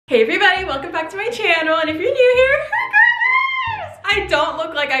Hey everybody, welcome back to my channel, and if you're new here, I don't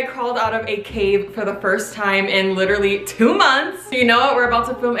look like I crawled out of a cave for the first time in literally 2 months. So you know what, we're about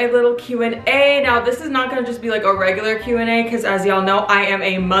to film a little Q&A. Now this is not gonna just be like a regular Q&A because as y'all know, I am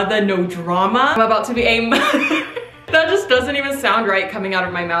a mother, no drama. I'm about to be a mother. That just doesn't even sound right coming out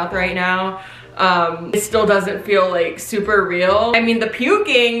of my mouth right now. It still doesn't feel like super real. I mean, the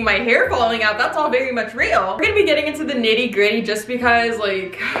puking, my hair falling out, that's all very much real. We're gonna be getting into the nitty gritty just because,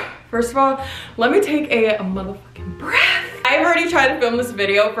 like, first of all, let me take a motherfucking breath. I've already tried to film this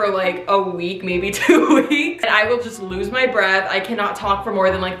video for like a week, maybe 2 weeks, and I will just lose my breath. I cannot talk for more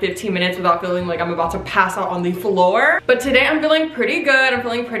than like 15 minutes without feeling like I'm about to pass out on the floor. But today I'm feeling pretty good. I'm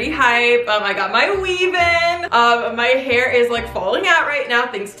feeling pretty hype. I got my weave in. My hair is like falling out right now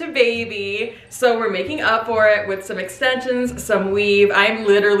thanks to baby. So we're making up for it with some extensions, some weave. I'm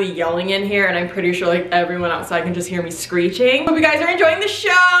literally yelling in here and I'm pretty sure like everyone outside can just hear me screeching. Hope you guys are enjoying the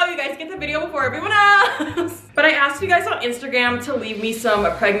show. You guys get the video before everyone else. But I asked you guys on Instagram to leave me some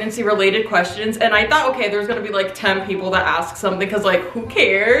pregnancy related questions, and I thought, okay, there's gonna be like 10 people that ask something because like who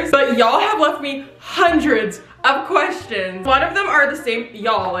cares? But y'all have left me hundreds of questions. A lot of them are the same.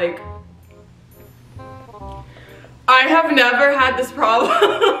 Y'all, like, I have never had this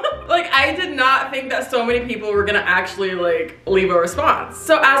problem. Like, I did not think that so many people were gonna actually like leave a response.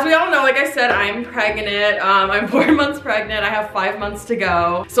 So as we all know, like I said, I'm pregnant. I'm 4 months pregnant. I have 5 months to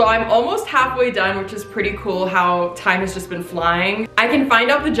go. So I'm almost halfway done, which is pretty cool how time has just been flying. I can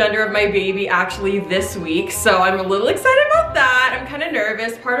find out the gender of my baby actually this week. So I'm a little excited about that. I'm kind of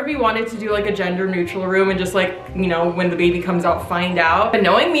nervous. Part of me wanted to do like a gender neutral room and just like, you know, when the baby comes out, find out. But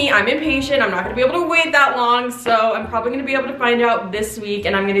knowing me, I'm impatient. I'm not gonna be able to wait that long. So I'm probably gonna be able to find out this week,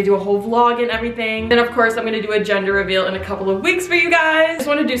 and I'm gonna do a whole vlog and everything. Then of course I'm gonna do a gender reveal in a couple of weeks for you guys. I just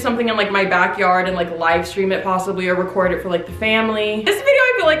want to do something in like my backyard and like live stream it possibly, or record it for like the family. This video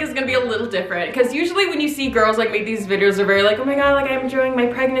I feel like is gonna be a little different because usually when you see girls like make these videos, they're very like, oh my god, like I'm enjoying my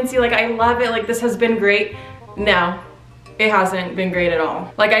pregnancy, like I love it, like this has been great. No. It hasn't been great at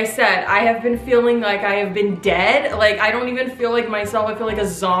all. Like I said, I have been feeling like I have been dead. Like I don't even feel like myself, I feel like a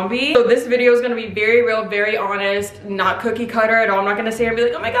zombie. So this video is gonna be very real, very honest, not cookie cutter at all. I'm not gonna say and be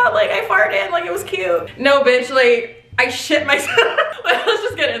like, oh my god, like I farted, like it was cute. No bitch, like I shit myself. Let's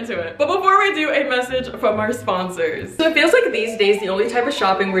just get into it. But before we do, a message from our sponsors. So it feels like these days the only type of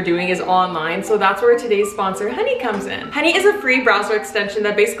shopping we're doing is online, so that's where today's sponsor Honey comes in. Honey is a free browser extension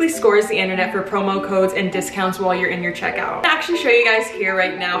that basically scores the internet for promo codes and discounts while you're in your checkout. I'll actually show you guys here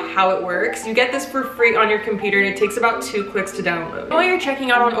right now how it works. You get this for free on your computer and it takes about 2 clicks to download. While you're checking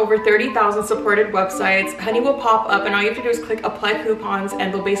out on over 30,000 supported websites, Honey will pop up and all you have to do is click apply coupons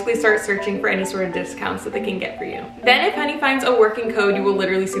and they'll basically start searching for any sort of discounts that they can get for you. Then if Honey finds a working code, you will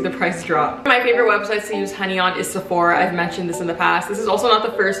literally see the price drop. My favorite websites to use Honey on is Sephora. I've mentioned this in the past. This is also not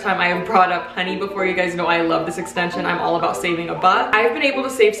the first time I have brought up Honey before. You guys know I love this extension. I'm all about saving a buck. I've been able to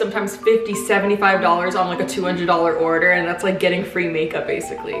save sometimes $50, $75 on like a $200 order, and that's like getting free makeup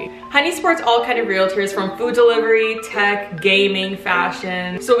basically. Honey supports all kind of realtors from food delivery, tech, gaming,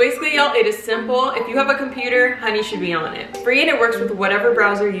 fashion. So basically y'all, it is simple. If you have a computer, Honey should be on it. It's free and it works with whatever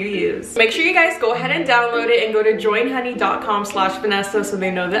browser you use. Make sure you guys go ahead and download it and go to joinhoney.com/Vanessa so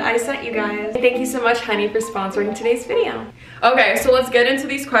they know that I sent you guys. Thank you so much, Honey, for sponsoring today's video. Okay, so let's get into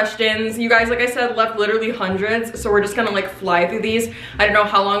these questions. You guys, like I said, left literally hundreds, so we're just gonna like fly through these. I don't know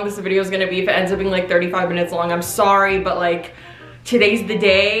how long this video is gonna be. If it ends up being like 35 minutes long, I'm sorry, but like today's the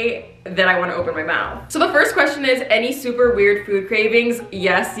day that I want to open my mouth. So the first question is, any super weird food cravings?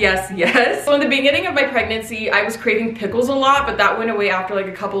 Yes, yes, yes. So in the beginning of my pregnancy, I was craving pickles a lot, but that went away after like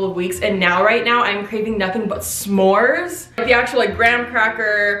a couple of weeks. And now right now I'm craving nothing but s'mores. Like the actual like graham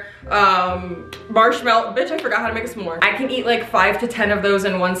cracker, marshmallow. Bitch, I forgot how to make a s'more. I can eat like 5 to 10 of those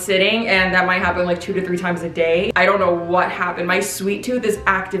in one sitting, and that might happen like 2 to 3 times a day. I don't know what happened. My sweet tooth is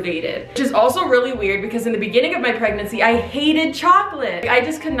activated, which is also really weird because in the beginning of my pregnancy, I hated chocolate. I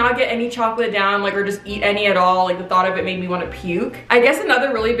just could not get any chocolate down, like, or just eat any at all. Like the thought of it made me want to puke. I guess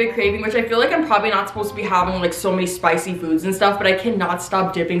another really big craving, which I feel like I'm probably not supposed to be having like so many spicy foods and stuff, but I cannot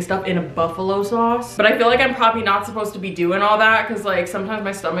stop dipping stuff in a buffalo sauce. But I feel like I'm probably not supposed to be doing all that because like sometimes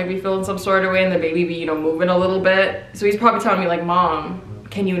my stomach be feeling some sort of way and the baby be, you know, moving a little bit. So he's probably telling me like, Mom,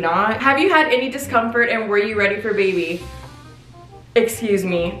 can you not? Have you had any discomfort and were you ready for baby? Excuse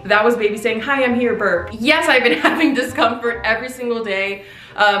me, that was baby saying, hi, I'm here, burp. Yes, I've been having discomfort every single day.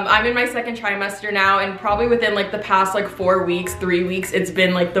 I'm in my second trimester now, and probably within like the past like 4 weeks, 3 weeks, it's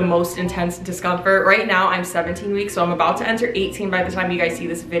been like the most intense discomfort. Right now I'm 17 weeks, so I'm about to enter 18 by the time you guys see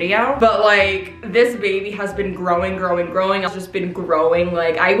this video. But like this baby has been growing. I've just been growing.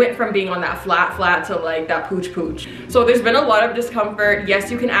 Like I went from being on that flat to like that pooch. So there's been a lot of discomfort.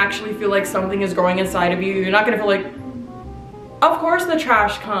 Yes, you can actually feel like something is growing inside of you. You're not gonna feel like, of course the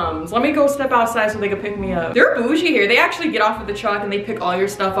trash comes. Let me go step outside so they can pick me up. They're bougie here. They actually get off of the truck and they pick all your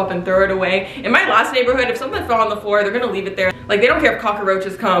stuff up and throw it away. In my last neighborhood, if something fell on the floor, they're gonna leave it there. Like they don't care if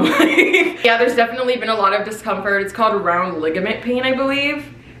cockroaches come. Yeah, there's definitely been a lot of discomfort. It's called round ligament pain, I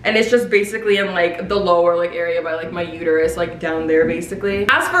believe. And it's just basically in like the lower like area by like my uterus, like down there basically.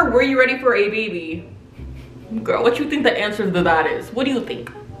 As for were you ready for a baby? Girl, what you think the answer to that is? What do you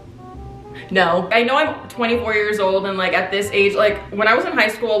think? No. I know I'm 24 years old, and like at this age, like when I was in high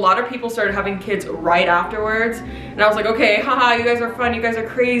school, a lot of people started having kids right afterwards. And I was like, okay, haha, you guys are fun, you guys are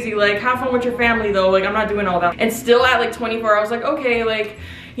crazy, like have fun with your family though, like I'm not doing all that. And still at like 24, I was like, okay, like,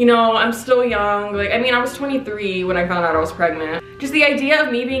 you know, I'm still young. Like, I mean, I was 23 when I found out I was pregnant. Just the idea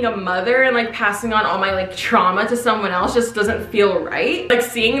of me being a mother and like passing on all my like trauma to someone else just doesn't feel right. Like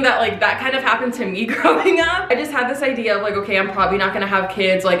seeing that like that kind of happened to me growing up, I just had this idea of like, okay, I'm probably not gonna have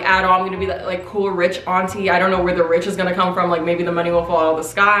kids like at all. I'm gonna be that like cool rich auntie. I don't know where the rich is gonna come from. Like maybe the money will fall out of the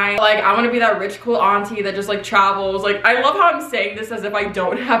sky. Like I wanna be that rich cool auntie that just like travels. Like I love how I'm saying this as if I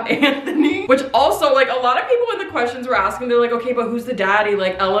don't have Anthony. Which also like a lot of people in the questions were asking, they're like, okay, but who's the daddy?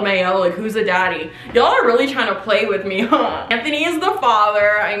 Like LMAO, like who's the daddy? Y'all are really trying to play with me, huh? Anthony is the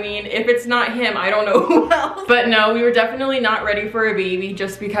father. I mean, if it's not him, I don't know who else. But no, we were definitely not ready for a baby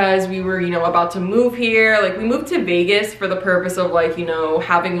just because we were, you know, about to move here. Like we moved to Vegas for the purpose of like, you know,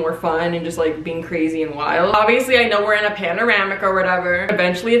 having more fun and just like being crazy and wild. Obviously, I know we're in a panoramic or whatever.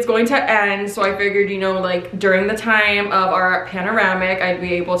 Eventually it's going to end. So I figured, you know, like during the time of our panoramic, I'd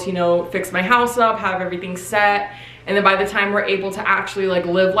be able to, you know, fix my house up, have everything set. And then by the time we're able to actually like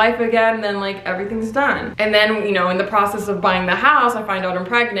live life again, then like everything's done. And then, you know, in the process of buying the house, I find out I'm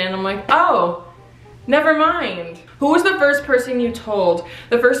pregnant and I'm like, oh, never mind. Who was the first person you told?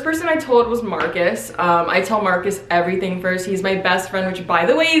 The first person I told was Marcus. I tell Marcus everything first. He's my best friend, which by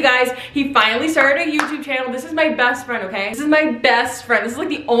the way, you guys, he finally started a YouTube channel. This is my best friend, okay? This is my best friend. This is like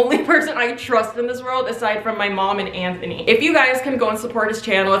the only person I trust in this world aside from my mom and Anthony. If you guys can go and support his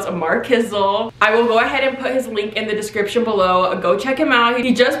channel, it's Mark Kizzle. I will go ahead and put his link in the description below. Go check him out.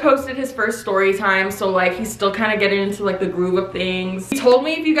 He just posted his first story time, so like he's still kind of getting into like the groove of things. He told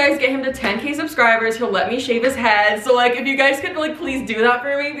me if you guys get him to 10K subscribers, he'll let me shave his head. So like if you guys could like please do that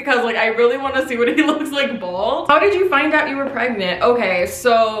for me, because like I really want to see what he looks like bald. How did you find out you were pregnant? Okay,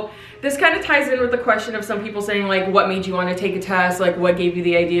 so this kind of ties in with the question of some people saying like what made you want to take a test, like what gave you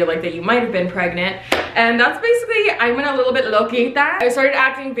the idea like that you might have been pregnant. And that's basically, I went a little bit low-key at that. I started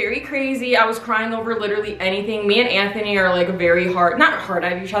acting very crazy. I was crying over literally anything. Me and Anthony are like very hard, not hard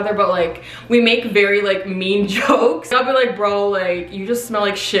at each other, but like we make very like mean jokes. I'll be like, bro, like you just smell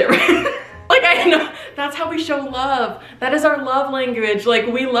like shit right now. Like I know, that's how we show love. That is our love language. Like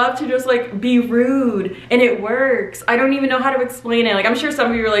we love to just like be rude, and it works. I don't even know how to explain it. Like I'm sure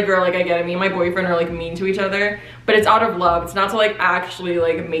some of you are like, girl, like I get it. Me and my boyfriend are like mean to each other, but it's out of love. It's not to like actually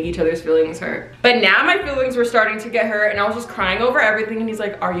like make each other's feelings hurt. But now my feelings were starting to get hurt, and I was just crying over everything, and he's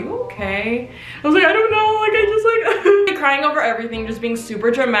like, are you okay? I was like, I don't know, like I just like crying over everything, just being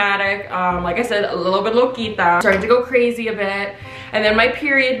super dramatic. Like I said, a little bit loquita, starting to go crazy a bit. And then my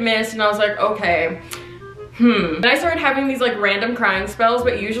period missed, and I was like, okay, And I started having these like random crying spells,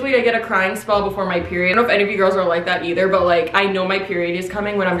 but usually I get a crying spell before my period. I don't know if any of you girls are like that either, but like I know my period is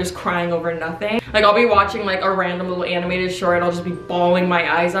coming when I'm just crying over nothing. Like I'll be watching like a random little animated short and I'll just be bawling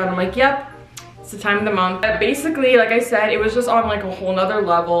my eyes out. I'm like, yep, it's the time of the month. But basically, like I said, it was just on like a whole nother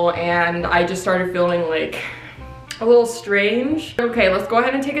level, and I just started feeling like a little strange. Okay, let's go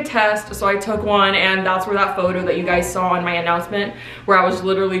ahead and take a test. So I took one, and that's where that photo that you guys saw in my announcement, where I was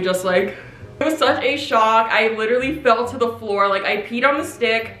literally just like, it was such a shock. I literally fell to the floor. Like I peed on the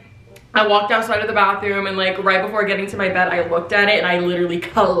stick. I walked outside of the bathroom, and like right before getting to my bed, I looked at it and I literally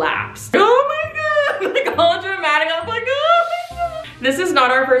collapsed. Oh my God, like all dramatic. I was like, oh my God. This is not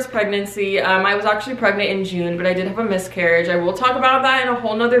our first pregnancy. I was actually pregnant in June, but I did have a miscarriage. I will talk about that in a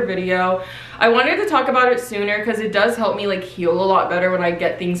whole nother video. I wanted to talk about it sooner because it does help me like heal a lot better when I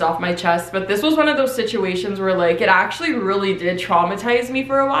get things off my chest. But this was one of those situations where like it actually really did traumatize me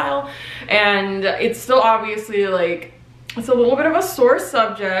for a while. And it's still obviously like, it's a little bit of a sore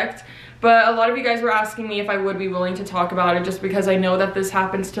subject. But a lot of you guys were asking me if I would be willing to talk about it, just because I know that this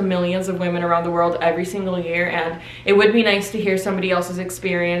happens to millions of women around the world every single year, and it would be nice to hear somebody else's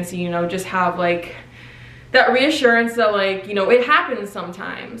experience, you know, just have like that reassurance that, like, you know, it happens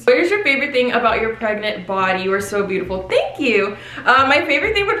sometimes. What is your favorite thing about your pregnant body? You are so beautiful. Thank you. My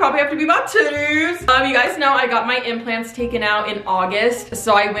favorite thing would probably have to be my titties. You guys know I got my implants taken out in August,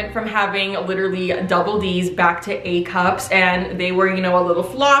 so I went from having literally double D's back to A cups, and they were, you know, a little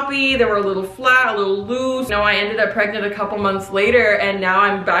floppy, they were a little flat, a little loose. You know, I ended up pregnant a couple months later, and now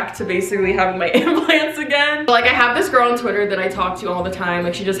I'm back to basically having my implants again. Like, I have this girl on Twitter that I talk to all the time.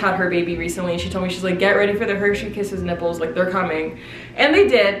 Like, she just had her baby recently, and she told me, she's like, get ready for the Hershey Kisses nipples, like, they're coming. And they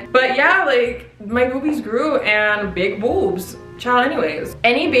did. But yeah, like, my boobies grew, and big boobs. Child, anyways.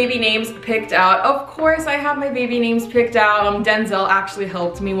 Any baby names picked out? Of course I have my baby names picked out. Denzel actually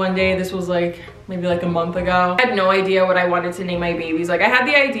helped me one day. This was like maybe like a month ago. I had no idea what I wanted to name my babies. Like, I had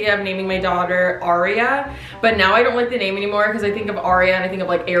the idea of naming my daughter Aria, but now I don't like the name anymore because I think of Aria and I think of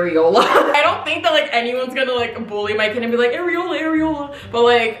like Areola. I don't think that like anyone's gonna like bully my kid and be like Areola, Areola, but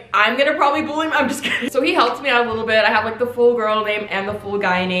like I'm gonna probably bully him. I'm just kidding. So he helped me out a little bit. I have like the full girl name and the full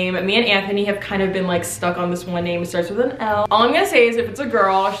guy name. Me and Anthony have kind of been like stuck on this one name. It starts with an L. All I'm gonna say is if it's a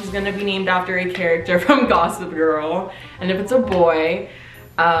girl, she's gonna be named after a character from Gossip Girl, and if it's a boy,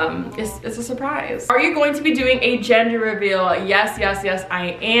 it's a surprise. Are you going to be doing a gender reveal? Yes, yes, yes,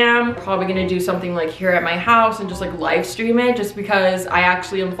 I am. Probably gonna do something like here at my house and just like live stream it, just because I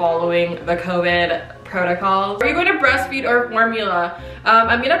actually am following the COVID protocols. Are you going to breastfeed or formula?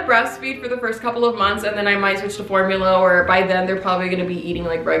 I'm gonna breastfeed for the first couple of months, and then I might switch to formula, or by then they're probably gonna be eating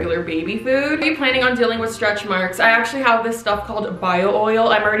like regular baby food. Are you planning on dealing with stretch marks? I actually have this stuff called bio oil.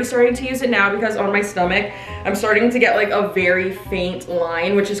 I'm already starting to use it now because on my stomach I'm starting to get like a very faint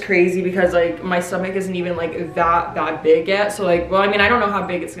line, which is crazy because like my stomach isn't even like that big yet. So like, well, I mean, I don't know how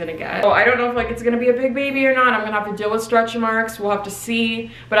big it's gonna get. So I don't know if like it's gonna be a big baby or not. I'm gonna have to deal with stretch marks. We'll have to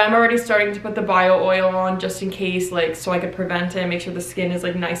see, but I'm already starting to put the bio oil on just in case, like, so I could prevent it, make sure the skin is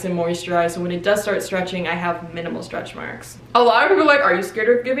like nice and moisturized, so when it does start stretching I have minimal stretch marks. A lot of people are like, are you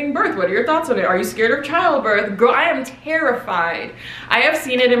scared of giving birth? What are your thoughts on it? Are you scared of childbirth? Girl, I am terrified. I have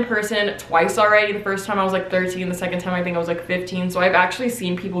seen it in person twice already. The first time I was like 13, the second time I think I was like 15, so I've actually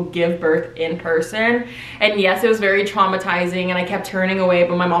seen people give birth in person, and yes, it was very traumatizing and I kept turning away,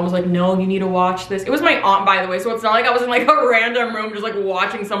 but my mom was like, no, you need to watch this. It was my aunt, by the way, so it's not like I was in like a random room just like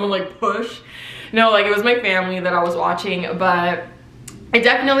watching someone like push. No, like it was my family that I was watching, but it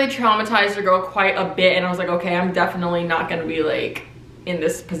definitely traumatized the girl quite a bit, and I was like, okay, I'm definitely not gonna be like in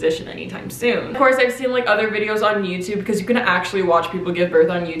this position anytime soon. Of course, I've seen like other videos on YouTube, because you can actually watch people give birth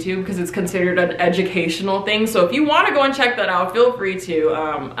on YouTube because it's considered an educational thing. So if you want to go and check that out, feel free to.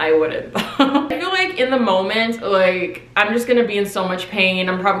 I wouldn't. I feel like in the moment, like I'm just gonna be in so much pain.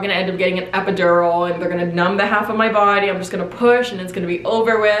 I'm probably gonna end up getting an epidural and they're gonna numb the half of my body. I'm just gonna push and it's gonna be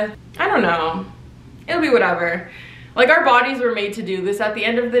over with. I don't know. It'll be whatever. Like, our bodies were made to do this at the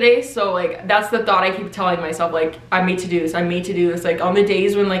end of the day, so like that's the thought I keep telling myself, like I'm made to do this, I'm made to do this. Like on the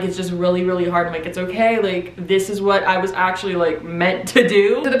days when like it's just really hard, I'm like, it's okay, like this is what I was actually like meant to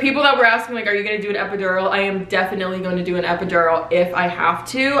do. To the people that were asking like, are you gonna do an epidural? I am definitely going to do an epidural if I have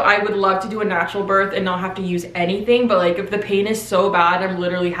to. I would love to do a natural birth and not have to use anything, but like if the pain is so bad I'm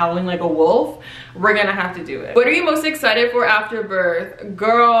literally howling like a wolf, we're gonna have to do it. What are you most excited for after birth?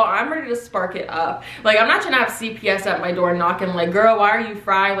 Girl, I'm ready to spark it up. Like, I'm not trying to have CPS at my door knocking like, girl, why are you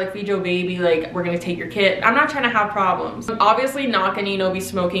fried? Like, feed your baby, like we're gonna take your kid. I'm not trying to have problems. I'm obviously not gonna, you know, be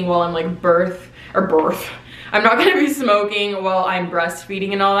smoking while I'm like I'm not gonna be smoking while I'm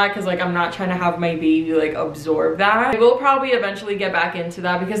breastfeeding and all that, because like I'm not trying to have my baby like absorb that. I will probably eventually get back into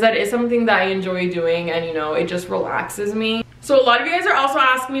that because that is something that I enjoy doing, and you know, it just relaxes me. So a lot of you guys are also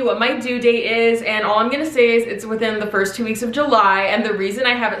asking me what my due date is, and all I'm gonna say is it's within the first 2 weeks of July. And the reason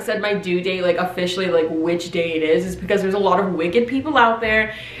I haven't said my due date, like officially, like which day it is because there's a lot of wicked people out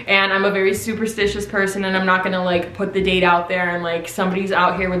there, and I'm a very superstitious person, and I'm not gonna like put the date out there and like somebody's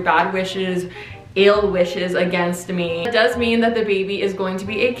out here with bad wishes, ill wishes against me. It does mean that the baby is going to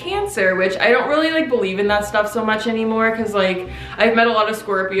be a Cancer, which I don't really like believe in that stuff so much anymore, because like I've met a lot of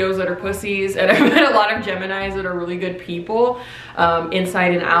Scorpios that are pussies, and I've met a lot of Geminis that are really good people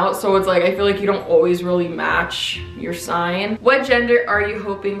inside and out. So it's like I feel like you don't always really match your sign. What gender are you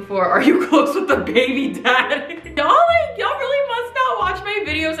hoping for? Are you close with the baby dad? Y'all really must not watch my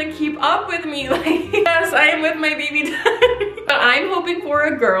videos and keep up with me. Like, yes, I am with my baby dad. But I'm hoping for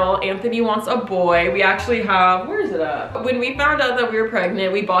a girl. Anthony wants a boy. We actually have, where is it at? When we found out that we were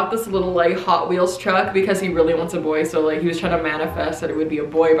pregnant, we bought this little like Hot Wheels truck because he really wants a boy. So like he was trying to manifest that it would be a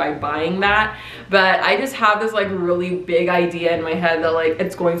boy by buying that. But I just have this like really big idea in my head that like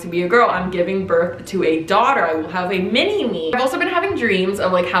it's going to be a girl. I'm giving birth to a daughter. I will have a mini me. I've also been having dreams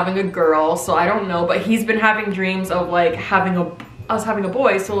of like having a girl, so I don't know, but he's been having dreams of like having us having a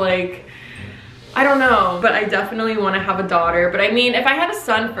boy. So like I don't know, but I definitely want to have a daughter. But I mean, if I had a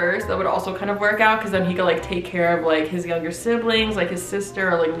son first, that would also kind of work out, because then he could like take care of like his younger siblings, like his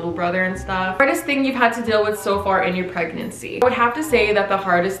sister or like little brother and stuff. Hardest thing you've had to deal with so far in your pregnancy? I would have to say that the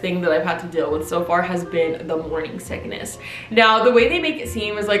hardest thing that I've had to deal with so far has been the morning sickness. Now, the way they make it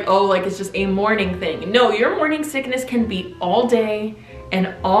seem is like, oh, like it's just a morning thing. No, your morning sickness can be all day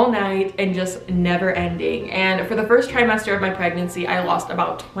and all night and just never ending. And for the first trimester of my pregnancy, I lost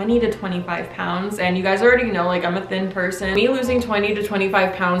about 20 to 25 pounds. And you guys already know, like, I'm a thin person. Me losing 20 to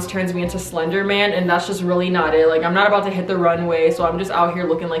 25 pounds turns me into Slender Man, and that's just really not it. Like, I'm not about to hit the runway, so I'm just out here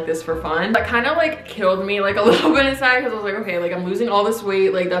looking like this for fun. That kind of like killed me like a little bit inside, because I was like, okay, like I'm losing all this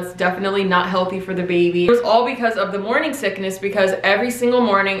weight, like that's definitely not healthy for the baby. It was all because of the morning sickness, because every single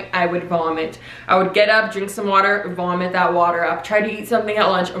morning I would vomit. I would get up, drink some water, vomit that water up, try to eat something at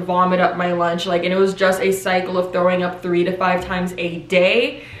lunch, vomit up my lunch, like, and it was just a cycle of throwing up 3 to 5 times a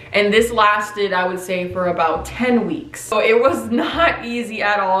day. And this lasted, I would say, for about 10 weeks. So it was not easy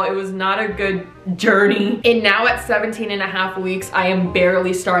at all. It was not a good journey. And now at 17 and a half weeks, I am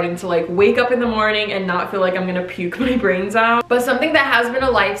barely starting to like wake up in the morning and not feel like I'm gonna puke my brains out. But something that has been a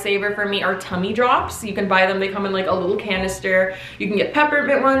lifesaver for me are tummy drops. You can buy them, they come in like a little canister. You can get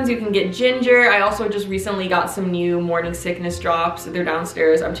peppermint ones, you can get ginger. I also just recently got some new morning sickness drops. They're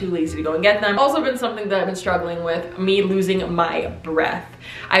downstairs. I'm too lazy to go and get them. Also been something that I've been struggling with, me losing my breath.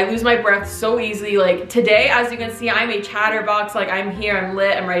 I lose my breath so easily. Like today, as you can see, I'm a chatterbox. Like I'm here, I'm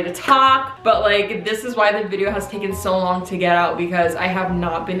lit, I'm ready to talk. But like this is why the video has taken so long to get out, because I have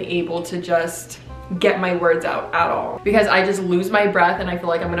not been able to just get my words out at all, because I just lose my breath and I feel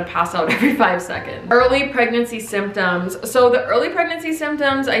like I'm gonna pass out every 5 seconds. Early pregnancy symptoms. So the early pregnancy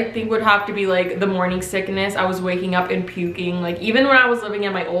symptoms I think would have to be like the morning sickness. I was waking up and puking. Like even when I was living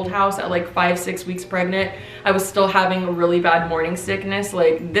at my old house at like 5-6 weeks pregnant, I was still having a really bad morning sickness.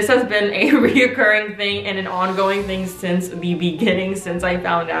 Like this has been a reoccurring thing and an ongoing thing since the beginning, since I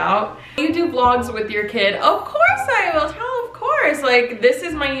found out. You do vlogs with your kid? Of course I will. Of course. Like this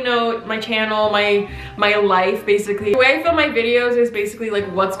is my, you know, my channel, my life basically. The way I film my videos is basically like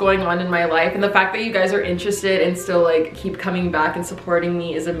what's going on in my life, and the fact that you guys are interested and still like keep coming back and supporting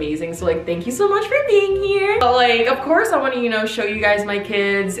me is amazing. So like thank you so much for being here. But like of course I want to, you know, show you guys my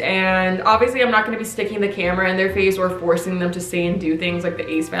kids, and obviously I'm not going to be sticking the camera in their face or forcing them to say and do things like the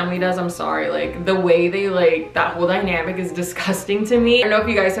Ace family does. I'm sorry, like the way they like that whole dynamic is disgusting to me. I don't know if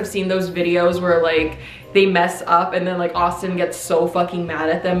you guys have seen those videos where like they mess up and then like Austin gets so fucking mad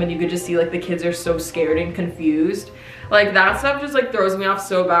at them and you could just see like the kids are so scared and confused. Like that stuff just like throws me off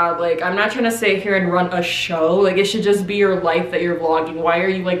so bad. Like I'm not trying to sit here and run a show. Like it should just be your life that you're vlogging. Why are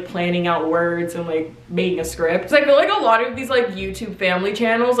you like planning out words and like making a script? Because I feel like a lot of these like YouTube family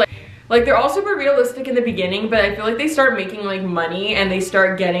channels, like they're all super realistic in the beginning, but I feel like they start making like money and they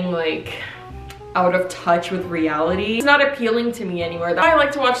start getting like out of touch with reality. It's not appealing to me anymore. I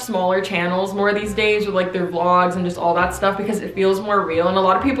like to watch smaller channels more these days with like their vlogs and just all that stuff, because it feels more real. And a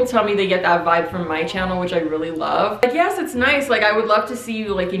lot of people tell me they get that vibe from my channel, which I really love. Like yes, it's nice. Like I would love to see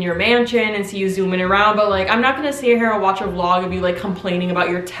you like in your mansion and see you zooming around, but like I'm not gonna sit here and watch a vlog of you like complaining about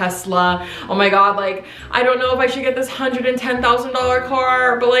your Tesla. Oh my god, like I don't know if I should get this $110,000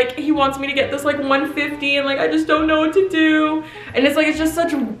 car, but like he wants me to get this like 150 and like I just don't know what to do. And it's like it's just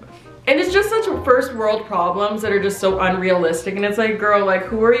such first world problems that are just so unrealistic, and it's like, girl, like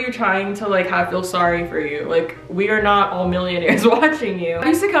who are you trying to like have feel sorry for you? Like we are not all millionaires watching you. I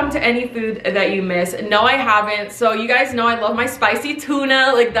used to come to any food that you miss. No, I haven't. So you guys know I love my spicy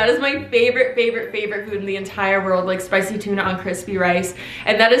tuna. Like that is my favorite food in the entire world. Like spicy tuna on crispy rice.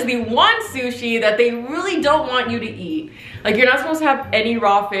 And that is the one sushi that they really don't want you to eat. Like you're not supposed to have any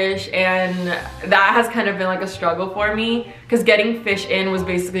raw fish, and that has kind of been like a struggle for me, because getting fish in was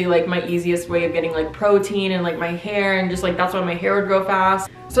basically like my easiest way of getting like protein and like my hair, and just like that's why my hair would grow fast.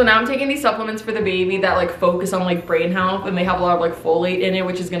 So now I'm taking these supplements for the baby that like focus on like brain health, and they have a lot of like folate in it,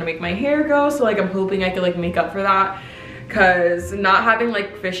 which is gonna make my hair grow. So like I'm hoping I could like make up for that, because not having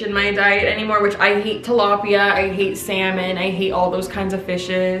like fish in my diet anymore, which I hate tilapia, I hate salmon, I hate all those kinds of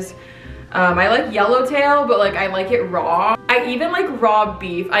fishes. I like yellowtail, but like I like it raw. I even like raw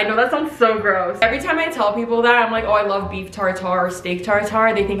beef. I know that sounds so gross. Every time I tell people that, I'm like, oh, I love beef tartare or steak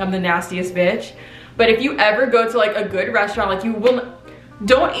tartare, they think I'm the nastiest bitch. But if you ever go to like a good restaurant, like you will,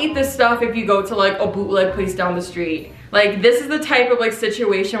 don't eat this stuff if you go to like a bootleg place down the street. Like this is the type of like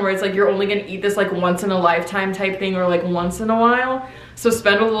situation where it's like you're only gonna eat this like once in a lifetime type thing, or like once in a while. So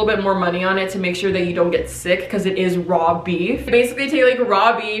spend a little bit more money on it to make sure that you don't get sick, because it is raw beef. They basically take like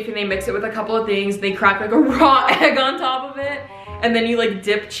raw beef and they mix it with a couple of things. They crack like a raw egg on top of it. and then you like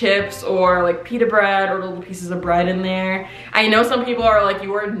dip chips or like pita bread or little pieces of bread in there. I know some people are like,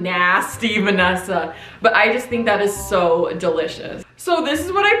 you are nasty, Vanessa, but I just think that is so delicious. So this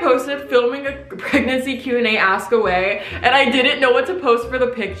is what I posted filming a pregnancy Q&A ask away, and I didn't know what to post for the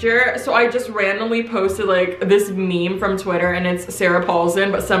picture, so I just randomly posted like this meme from Twitter, and it's Sarah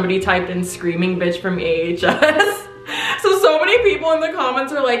Paulson, but somebody typed in screaming bitch from AHS. So many people in the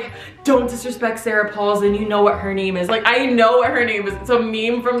comments are like, don't disrespect Sarah Paulson, you know what her name is. Like, I know what her name is, it's a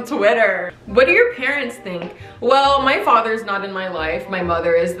meme from Twitter. What do your parents think? Well, my father's not in my life, my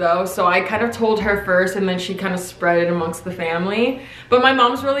mother is though, so I kind of told her first and then she kind of spread it amongst the family. But my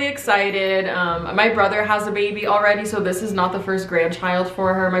mom's really excited. My brother has a baby already, so this is not the first grandchild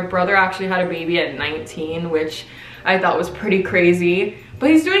for her. My brother actually had a baby at 19, which I thought was pretty crazy. But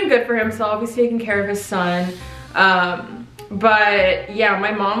he's doing good for himself, he's taking care of his son. But yeah,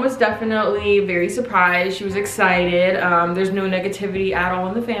 my mom was definitely very surprised. She was excited. There's no negativity at all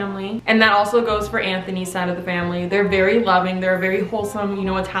in the family. And that also goes for Anthony's side of the family. They're very loving. They're a very wholesome, you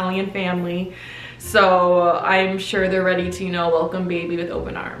know, Italian family. So I'm sure they're ready to, you know, welcome baby with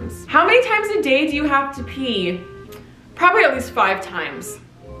open arms. How many times a day do you have to pee? Probably at least 5 times.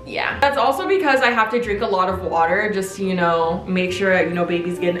 Yeah, that's also because I have to drink a lot of water just to, you know, make sure, you know,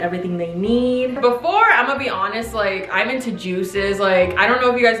 baby's getting everything they need. Before, I'm gonna be honest, like, I'm into juices. Like, I don't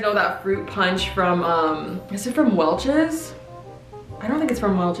know if you guys know that fruit punch from, is it from Welch's? I don't think it's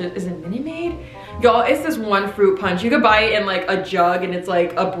from Welch's. Is it Minute Maid? Y'all, it's this one fruit punch. You could buy it in like a jug and it's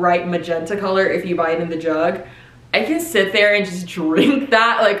like a bright magenta color if you buy it in the jug. I can sit there and just drink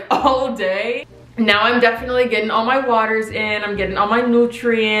that like all day. Now I'm definitely getting all my waters in, I'm getting all my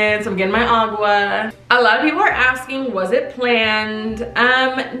nutrients, I'm getting my agua. A lot of people are asking, was it planned?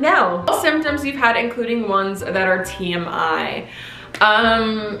 No. All symptoms you've had, including ones that are TMI.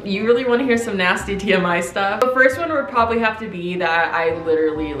 You really want to hear some nasty TMI stuff? The first one would probably have to be that I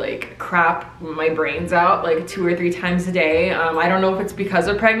literally like crap my brains out like 2 or 3 times a day. I don't know if it's because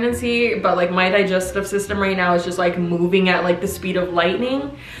of pregnancy, but like my digestive system right now is just like moving at like the speed of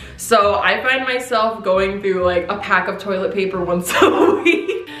lightning. So I find myself going through like a pack of toilet paper once a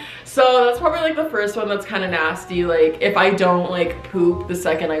week. So that's probably like the first one that's kind of nasty. Like if I don't like poop the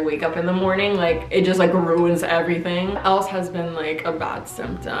second I wake up in the morning, like it just like ruins everything. What else has been like a bad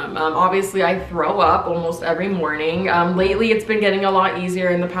symptom? Obviously I throw up almost every morning. Lately it's been getting a lot easier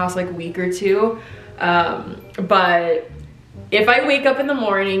in the past like week or 2. But if I wake up in the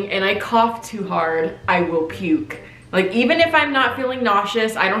morning and I cough too hard, I will puke. Like even if I'm not feeling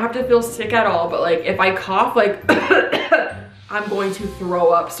nauseous, I don't have to feel sick at all, but like if I cough, like I'm going to throw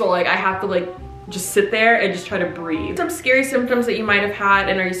up. So like I have to like just sit there and just try to breathe. Some scary symptoms that you might have had,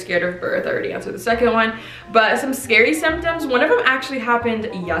 and are you scared of birth? I already answered the second one, but some scary symptoms, one of them actually happened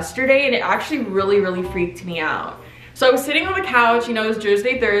yesterday and it actually really freaked me out. So I was sitting on the couch, you know, it was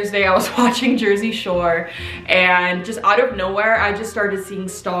Jersey Thursday, I was watching Jersey Shore, and just out of nowhere, I just started seeing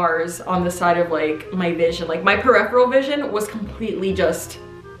stars on the side of like my vision. Like my peripheral vision was completely just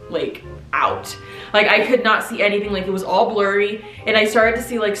like out. Like I could not see anything, like it was all blurry, and I started to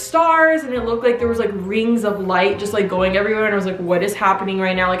see like stars, and it looked like there was like rings of light just like going everywhere, and I was like, what is happening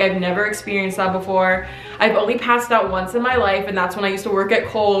right now? Like I've never experienced that before. I've only passed out once in my life, and that's when I used to work at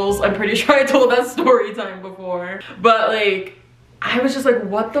Kohl's. I'm pretty sure I told that story time before. But like, I was just like,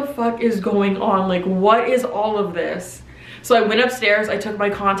 what the fuck is going on? Like, what is all of this? So I went upstairs, I took my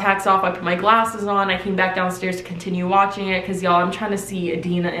contacts off, I put my glasses on, I came back downstairs to continue watching it, because y'all, I'm trying to see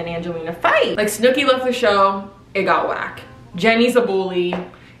Adina and Angelina fight. Like Snooki left the show, it got whack. Jenny's a bully,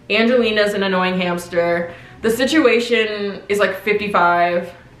 Angelina's an annoying hamster, the situation is like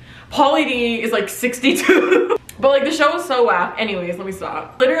 55, Pauly D is like 62. But like the show was so whack. Anyways, let me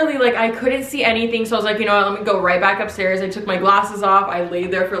stop. Literally like I couldn't see anything, so I was like, you know what, let me go right back upstairs. I took my glasses off, I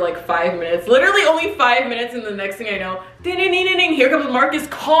laid there for like 5 minutes. Literally only 5 minutes, and the next thing I know, ding ding ding ding ding, here comes Marcus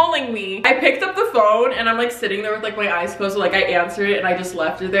calling me. I picked up the phone and I'm like sitting there with like my eyes closed, so like I answered it and I just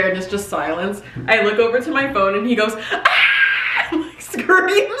left it there and it's just silence. I look over to my phone and he goes, ah! Like screams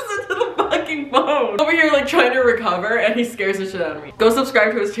into the fucking phone. Over here like trying to recover, and he scares the shit out of me. Go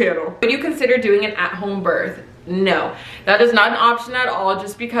subscribe to his channel. Would you consider doing an at-home birth? No, that is not an option at all,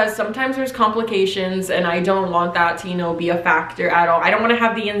 just because sometimes there's complications and I don't want that to, you know, be a factor at all. I don't want to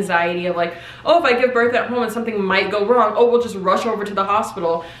have the anxiety of like, oh, if I give birth at home and something might go wrong, oh, we'll just rush over to the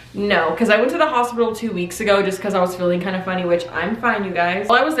hospital. No, because I went to the hospital 2 weeks ago just because I was feeling kind of funny, which I'm fine, you guys.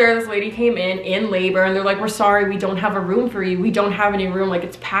 While I was there, this lady came in labor, and they're like, we're sorry, we don't have a room for you. We don't have any room, like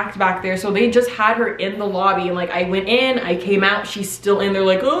it's packed back there. So they just had her in the lobby, and like I went in, I came out, she's still in there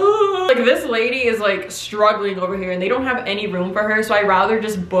like, oh. Like this lady is like struggling over here, and they don't have any room for her, so I rather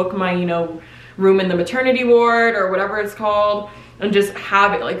just book my, you know, room in the maternity ward or whatever it's called. and just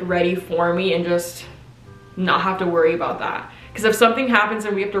have it like ready for me and just not have to worry about that. Because if something happens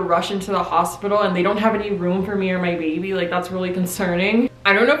and we have to rush into the hospital and they don't have any room for me or my baby, like that's really concerning.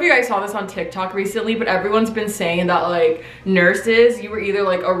 I don't know if you guys saw this on TikTok recently, but everyone's been saying that like nurses, you were either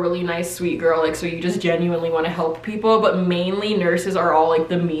like a really nice sweet girl, like so you just genuinely want to help people, but mainly nurses are all like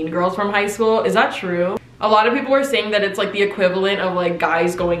the mean girls from high school. Is that true? A lot of people are saying that it's like the equivalent of like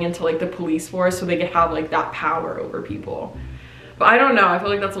guys going into like the police force so they could have like that power over people. But I don't know, I feel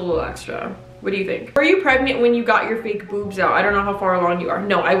like that's a little extra. What do you think? Were you pregnant when you got your fake boobs out? I don't know how far along you are.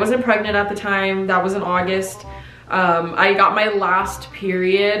 No, I wasn't pregnant at the time. That was in August. I got my last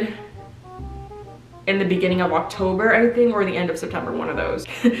period in the beginning of October, I think, or the end of September, one of those.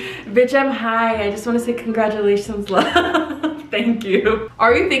 Bitch, I'm high. I just want to say congratulations, love. Thank you.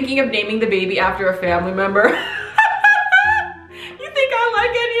 Are you thinking of naming the baby after a family member? You think I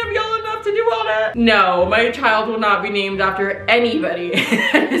like any of y'all enough to do all that? No, my child will not be named after anybody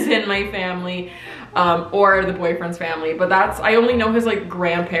that is in my family. Or the boyfriend's family, but I only know his like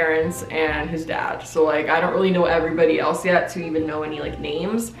grandparents and his dad, so like I don't really know everybody else yet to even know any like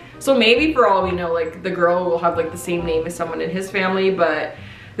names. So maybe for all we know, like the girl will have like the same name as someone in his family, but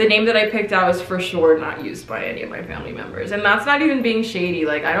the name that I picked out is for sure not used by any of my family members. And that's not even being shady,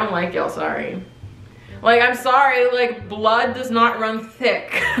 like I don't like y'all, sorry. Like, I'm sorry, like, blood does not run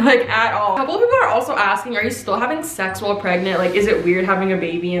thick, like, at all. A couple of people are also asking, are you still having sex while pregnant? Like, is it weird having a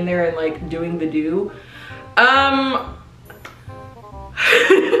baby in there and, like, doing the do? All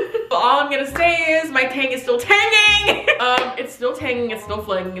I'm gonna say is my tang is still tanging. It's still tanging, it's still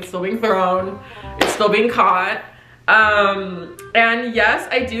flagging, it's still being thrown, it's still being caught. And yes,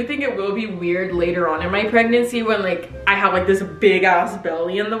 I do think it will be weird later on in my pregnancy when like I have like this big ass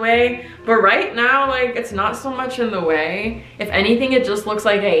belly in the way, but right now like it's not so much in the way. If anything, it just looks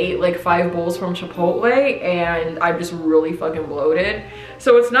like I ate like 5 bowls from Chipotle and I'm just really fucking bloated,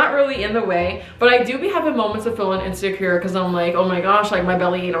 so it's not really in the way. But I do be having moments of feeling insecure because I'm like, oh my gosh, like my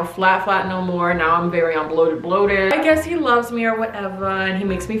belly ain't all flat no more. Now I'm very bloated. I guess he loves me or whatever and he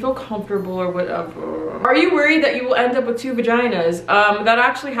makes me feel comfortable or whatever. Are you worried that you will end up with 2 vaginas? That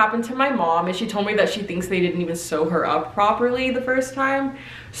actually happened to my mom, and she told me that she thinks they didn't even sew her up properly the first time.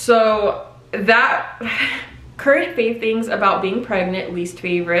 So that current fave things about being pregnant, least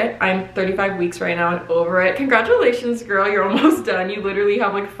favorite. I'm 35 weeks right now and over it. Congratulations, girl, you're almost done. You literally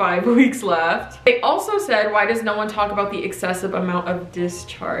have like 5 weeks left. They also said, why does no one talk about the excessive amount of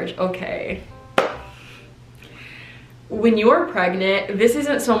discharge? Okay. When you're pregnant, this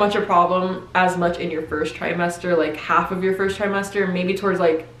isn't so much a problem as much in your first trimester, like half of your first trimester, maybe towards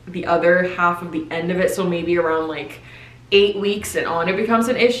like the other half of the end of it. So maybe around like 8 weeks and on it becomes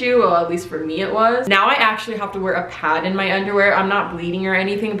an issue. Well, at least for me it was. Now I actually have to wear a pad in my underwear. I'm not bleeding or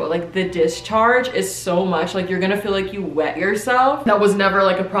anything, but like the discharge is so much, like you're gonna feel like you wet yourself. That was never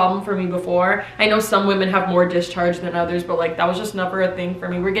like a problem for me before. I know some women have more discharge than others, but like that was just never a thing for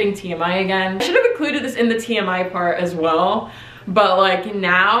me. We're getting TMI again. I should have included this in the TMI part as well. But like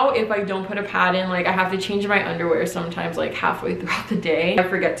now, if I don't put a pad in, like I have to change my underwear sometimes like halfway throughout the day. I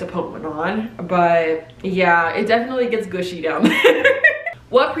forget to put one on, but yeah, it definitely gets gushy down there.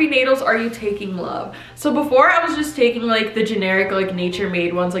 What prenatals are you taking, love? So before I was just taking like the generic like Nature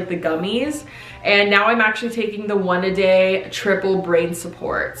Made ones, like the gummies, and now I'm actually taking the 1-a-day triple brain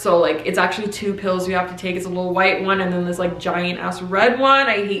support. So like it's actually 2 pills you have to take. It's a little white one and then this like giant ass red one.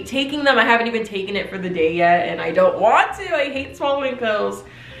 I hate taking them. I haven't even taken it for the day yet and I don't want to. I hate swallowing pills.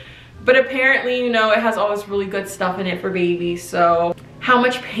 But apparently, you know, it has all this really good stuff in it for babies. So how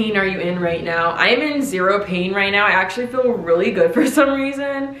much pain are you in right now? I am in 0 pain right now. I actually feel really good for some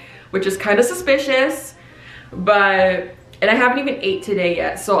reason, which is kind of suspicious. And I haven't even ate today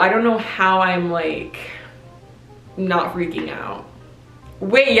yet, so I don't know how I'm like not freaking out.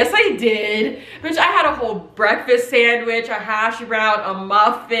 Wait, yes I did. Bitch, I had a whole breakfast sandwich, a hash brown, a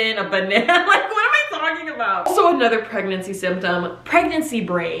muffin, a banana. Like, what am I talking about? Also another pregnancy symptom, pregnancy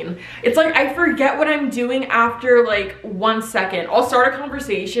brain. It's like I forget what I'm doing after like 1 second. I'll start a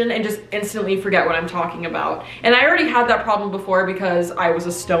conversation and just instantly forget what I'm talking about. And I already had that problem before because I was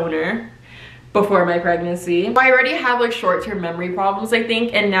a stoner before my pregnancy. I already have like short-term memory problems, I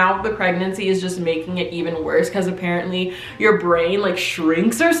think, and now the pregnancy is just making it even worse because apparently your brain like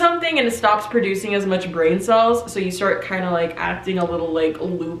shrinks or something and it stops producing as much brain cells, so you start kind of like acting a little like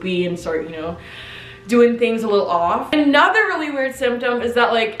loopy and start, you know, doing things a little off. Another really weird symptom is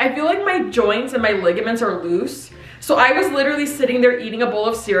that like I feel like my joints and my ligaments are loose. So I was literally sitting there eating a bowl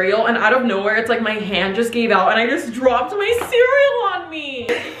of cereal and out of nowhere it's like my hand just gave out and I just dropped my cereal on me.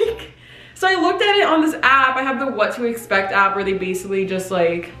 So I looked at it on this app. I have the What to Expect app where they basically just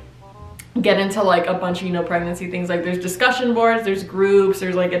like get into like a bunch of, you know, pregnancy things. Like there's discussion boards, there's groups,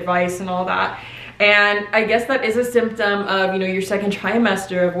 there's like advice and all that. And I guess that is a symptom of, you know, your second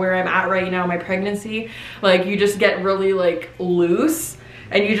trimester of where I'm at right now in my pregnancy. Like you just get really like loose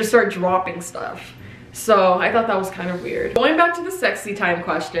and you just start dropping stuff. So I thought that was kind of weird. Going back to the sexy time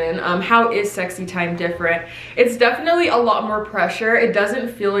question, how is sexy time different? It's definitely a lot more pressure. It doesn't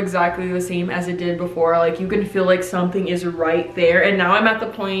feel exactly the same as it did before. Like you can feel like something is right there. And now I'm at the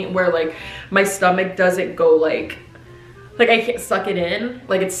point where like my stomach doesn't go like I can't suck it in,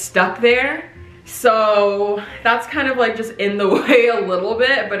 like it's stuck there. So that's kind of like just in the way a little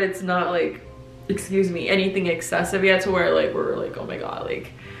bit, but it's not like, excuse me, anything excessive yet to where like we're like, oh my God,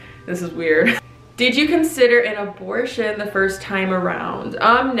 like this is weird. Did you consider an abortion the first time around?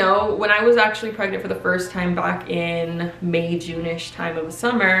 No. When I was actually pregnant for the first time back in May, June-ish time of the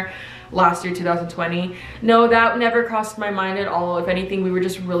summer, last year, 2020, no, that never crossed my mind at all. If anything, we were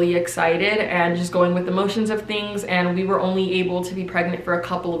just really excited and just going with the motions of things, and we were only able to be pregnant for a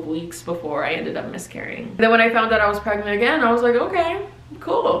couple of weeks before I ended up miscarrying. Then when I found out I was pregnant again, I was like, okay,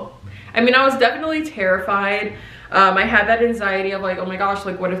 cool. I mean, I was definitely terrified. I had that anxiety of like, oh my gosh,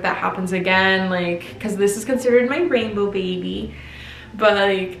 like what if that happens again? Like, because this is considered my rainbow baby. But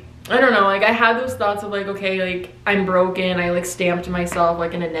like, I don't know, like I had those thoughts of like, okay, like I'm broken. I like stamped myself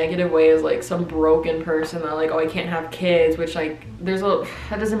like in a negative way as like some broken person that like, oh, I can't have kids, which like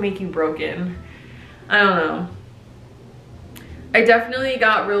that doesn't make you broken. I don't know. I definitely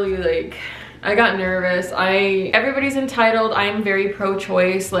got really like, I got nervous. Everybody's entitled. I am very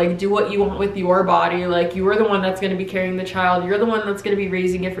pro-choice. Like, do what you want with your body. Like, you are the one that's going to be carrying the child. You're the one that's going to be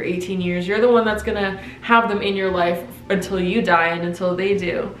raising it for 18 years. You're the one that's going to have them in your life until you die and until they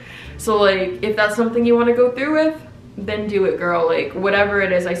do. So, like, if that's something you want to go through with, then do it, girl. Like, whatever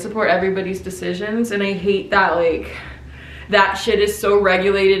it is, I support everybody's decisions. And I hate that, like, that shit is so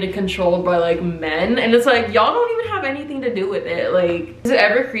regulated and controlled by like men, and it's like y'all don't even have anything to do with it. Like, does it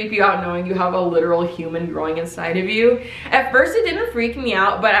ever creep you out knowing you have a literal human growing inside of you? At first it didn't freak me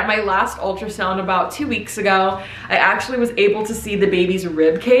out, but at my last ultrasound about 2 weeks ago, I actually was able to see the baby's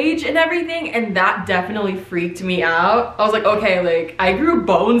rib cage and everything, and that definitely freaked me out. I was like, okay, like I grew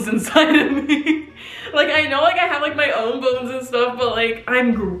bones inside of me. Like, I know like I have like my own bones and stuff, but like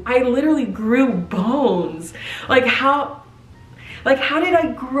I literally grew bones. Like how did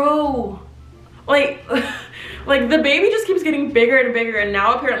I grow? Like the baby just keeps getting bigger and bigger, and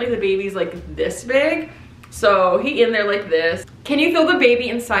now apparently the baby's like this big. So he in there like this. Can you feel the baby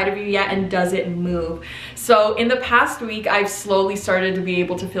inside of you yet, and does it move? So in the past week, I've slowly started to be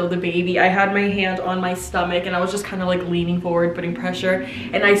able to feel the baby. I had my hand on my stomach and I was just kind of like leaning forward, putting pressure,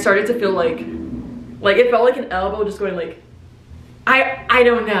 and I started to feel like it felt like an elbow just going like, I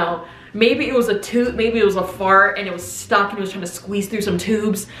don't know. Maybe it was a tooth, maybe it was a fart and it was stuck and it was trying to squeeze through some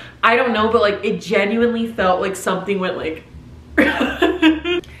tubes. I don't know, but like it genuinely felt like something went like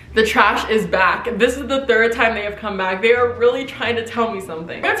The trash is back. This is the third time they have come back. They are really trying to tell me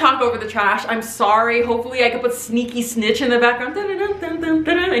something. I'm gonna talk over the trash. I'm sorry. Hopefully I can put sneaky snitch in the background.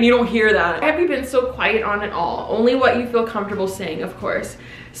 And you don't hear that. Have you been so quiet on it all? Only what you feel comfortable saying, of course.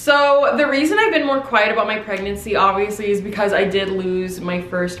 So the reason I've been more quiet about my pregnancy obviously is because I did lose my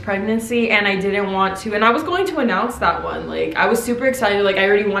first pregnancy and I didn't want to, and I was going to announce that one. Like, I was super excited. Like, I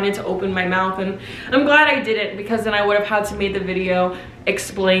already wanted to open my mouth, and I'm glad I didn't, because then I would have had to make the video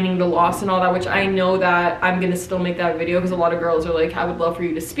explaining the loss and all that, which I know that I'm gonna still make that video because a lot of girls are like, I would love for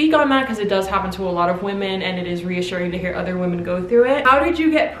you to speak on that, because it does happen to a lot of women and it is reassuring to hear other women go through it. How did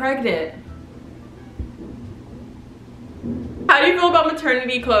you get pregnant? How do you feel about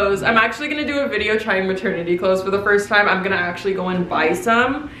maternity clothes? I'm actually gonna do a video trying maternity clothes for the first time. I'm gonna actually go and buy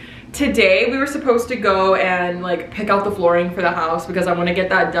some. Today we were supposed to go and like pick out the flooring for the house because I want to get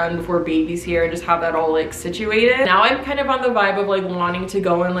that done before baby's here and just have that all like situated. Now I'm kind of on the vibe of like wanting to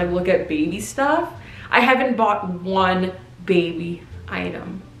go and like look at baby stuff. I haven't bought one baby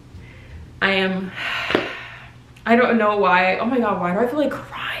item. I don't know why. Oh my god, why do I feel like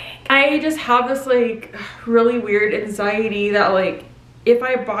crying? I just have this like really weird anxiety that like if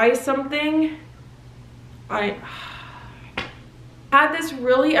I buy something, I had this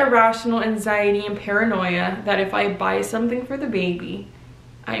really irrational anxiety and paranoia that if I buy something for the baby,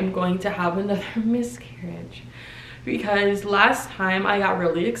 I'm going to have another miscarriage. Because last time I got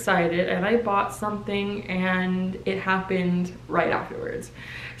really excited and I bought something and it happened right afterwards.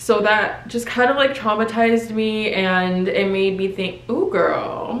 So that just kind of like traumatized me, and it made me think, ooh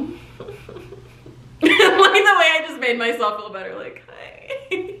girl. Like the way I just made myself feel better, like,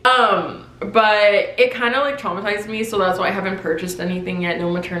 hi. But it kind of like traumatized me, so that's why I haven't purchased anything yet.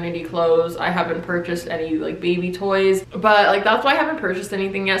 No maternity clothes. I haven't purchased any like baby toys, but like that's why I haven't purchased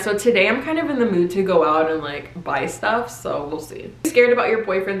anything yet. So today I'm kind of in the mood to go out and like buy stuff, so we'll see. I'm scared about your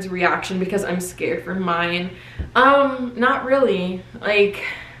boyfriend's reaction because I'm scared for mine. Not really. Like,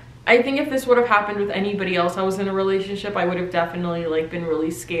 I think if this would have happened with anybody else I was in a relationship, I would have definitely like been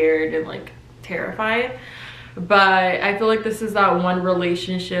really scared and like terrified. But I feel like this is that one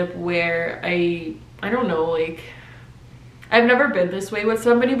relationship where I don't know, like, I've never been this way with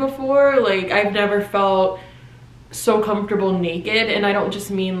somebody before. Like, I've never felt so comfortable naked, and I don't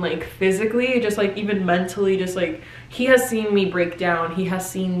just mean like physically, just like even mentally. Just like, he has seen me break down, he has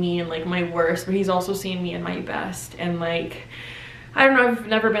seen me in like my worst, but he's also seen me in my best. And like, I don't know, I've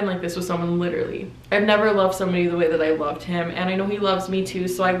never been like this with someone, literally. I've never loved somebody the way that I loved him, and I know he loves me too,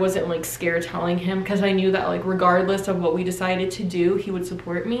 so I wasn't like scared telling him, because I knew that like regardless of what we decided to do, he would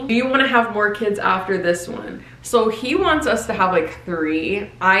support me. Do you want to have more kids after this one? So he wants us to have like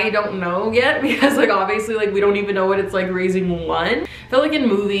 3. I don't know yet, because like obviously like we don't even know what it's like raising one. I feel like in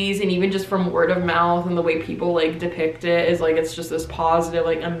movies and even just from word of mouth and the way people like depict it is like it's just this positive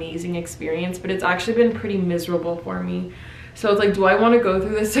like amazing experience, but it's actually been pretty miserable for me. So it's like, do I want to go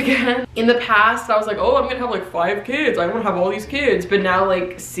through this again? In the past, I was like, oh, I'm gonna have like 5 kids. I want to have all these kids. But now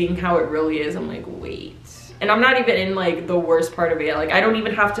like seeing how it really is, I'm like, wait. And I'm not even in like the worst part of it. Like, I don't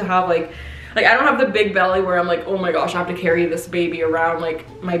even have to have like I don't have the big belly where I'm like, oh my gosh, I have to carry this baby around.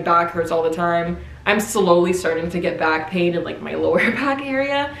 Like, my back hurts all the time. I'm slowly starting to get back pain in like my lower back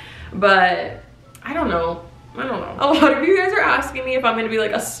area. But I don't know. A lot of you guys are asking me if I'm gonna be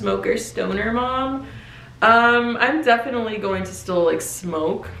like a smoker stoner mom. I'm definitely going to still like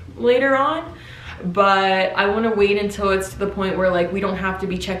smoke later on, but I want to wait until it's to the point where like we don't have to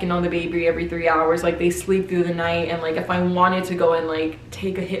be checking on the baby every 3 hours. Like, they sleep through the night, and like if I wanted to go and like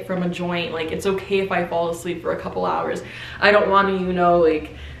take a hit from a joint, like it's okay if I fall asleep for a couple hours. I don't want to, you know,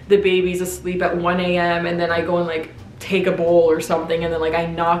 like the baby's asleep at 1 a.m. and then I go and like take a bowl or something, and then like I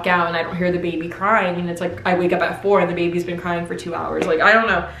knock out and I don't hear the baby crying, and it's like I wake up at 4 and the baby's been crying for 2 hours. Like, I don't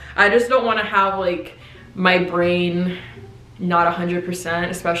know. I just don't want to have like my brain not 100%,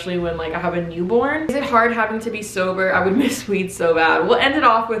 especially when like I have a newborn. Is it hard having to be sober? I would miss weed so bad. We'll end it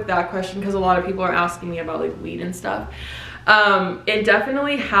off with that question because a lot of people are asking me about like weed and stuff. It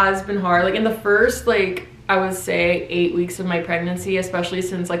definitely has been hard. Like in the first like I would say 8 weeks of my pregnancy, especially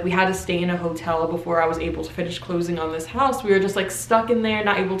since like we had to stay in a hotel before I was able to finish closing on this house. We were just like stuck in there,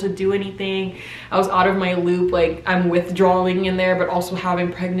 not able to do anything. I was out of my loop. Like, I'm withdrawing in there but also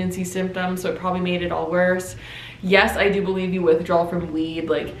having pregnancy symptoms, so it probably made it all worse. Yes, I do believe you withdraw from weed.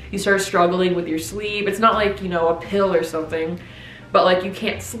 Like, you start struggling with your sleep. It's not like, you know, a pill or something, but like you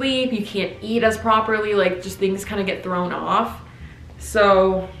can't sleep, you can't eat as properly, like just things kind of get thrown off.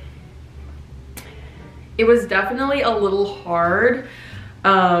 So it was definitely a little hard,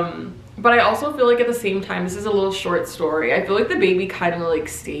 but I also feel like at the same time, this is a little short story, I feel like the baby kind of like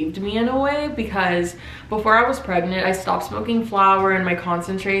saved me in a way, because before I was pregnant, I stopped smoking flower and my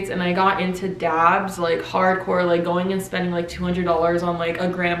concentrates, and I got into dabs, like hardcore, like going and spending like $200 on like a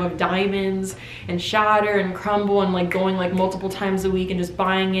gram of diamonds and shatter and crumble, and like going like multiple times a week and just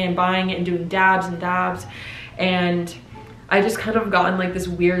buying it and doing dabs and dabs. And I just kind of got in like this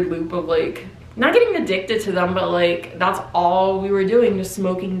weird loop of like not getting addicted to them, but like that's all we were doing, just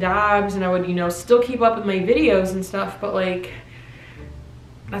smoking dabs. And I would, you know, still keep up with my videos and stuff, but like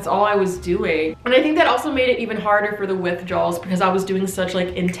that's all I was doing. And I think that also made it even harder for the withdrawals, because I was doing such like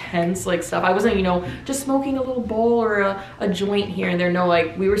intense like stuff. I wasn't, you know, just smoking a little bowl or a joint here and there. No,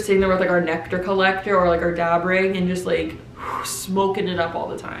 like we were sitting there with like our nectar collector or like our dab rig and just like smoking it up all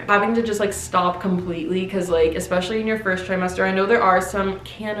the time. Having to just like stop completely, because like especially in your first trimester, I know there are some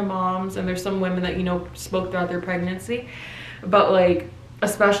canna moms and there's some women that, you know, smoke throughout their pregnancy, but like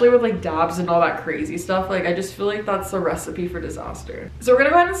especially with like dabs and all that crazy stuff, like I just feel like that's a recipe for disaster. So we're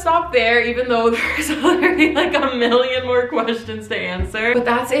gonna go ahead and stop there, even though there's literally like a million more questions to answer. But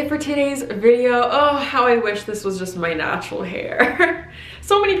that's it for today's video. Oh, how I wish this was just my natural hair.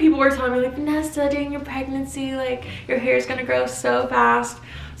 So many people were telling me like, Vanessa, during your pregnancy, like your hair is gonna grow so fast.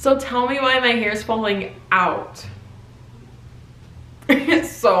 So tell me why my hair is falling out.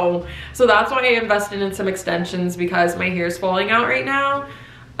 so that's why I invested in some extensions, because my hair is falling out right now.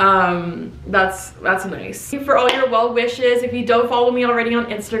 That's nice. Thank you for all your well wishes. If you don't follow me already on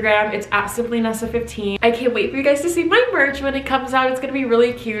Instagram, it's at simplynessa15. I can't wait for you guys to see my merch when it comes out. It's gonna be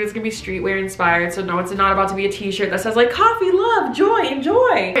really cute. It's gonna be streetwear inspired. So no, it's not about to be a t-shirt that says like coffee, love, joy,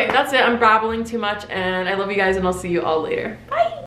 enjoy. Okay, that's it. I'm babbling too much, and I love you guys, and I'll see you all later. Bye.